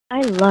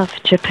I love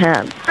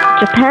Japan.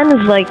 Japan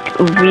is like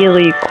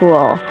really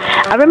cool.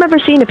 I remember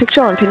seeing a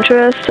picture on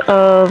Pinterest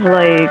of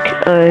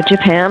like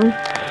Japan,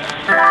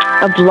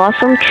 a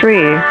blossom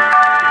tree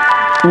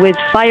with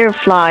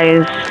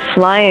fireflies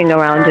flying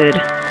around it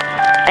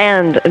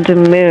and the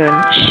moon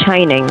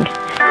shining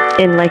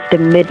in like the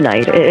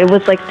midnight. It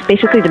was like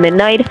basically the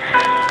midnight,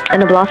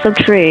 and the blossom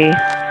tree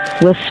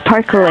was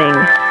sparkling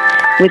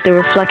with the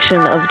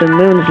reflection of the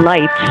moon's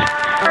light,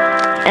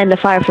 and the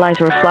fireflies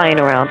were flying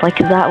around. Like,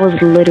 that was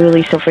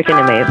literally so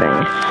freaking amazing.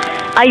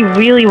 I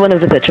really want to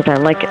visit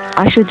Japan. Like,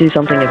 I should do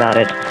something about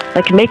it.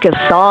 Like, make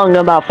a song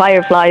about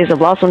fireflies, a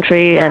blossom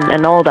tree,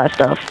 and all that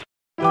stuff.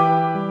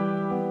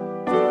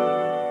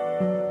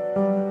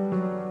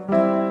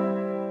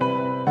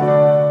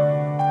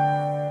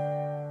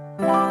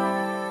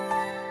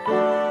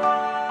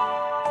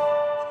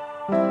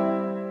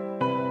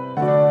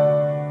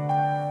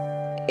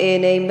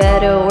 In a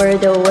meadow where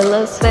the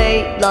willows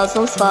sway,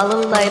 blossoms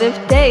follow light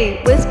of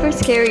day,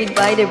 whispers carried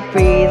by the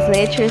breeze,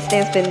 nature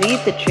stands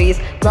beneath the trees,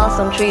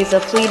 blossom trees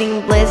of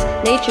fleeting bliss,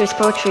 nature's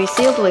poetry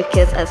sealed with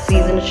kiss, as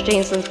seasons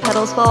change and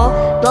petals fall,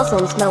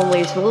 blossoms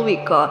memories will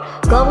recall,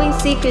 glowing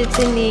secrets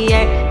in the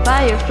air,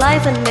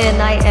 fireflies and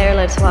midnight air,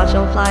 let's watch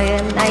them fly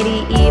at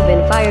nighty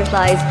even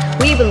fireflies,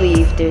 we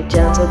believe their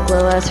gentle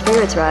glow as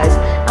spirits rise,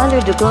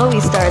 under the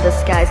glowy star the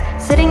skies,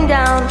 sitting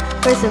down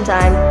for some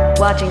time,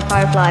 watching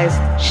fireflies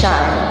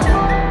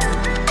shine.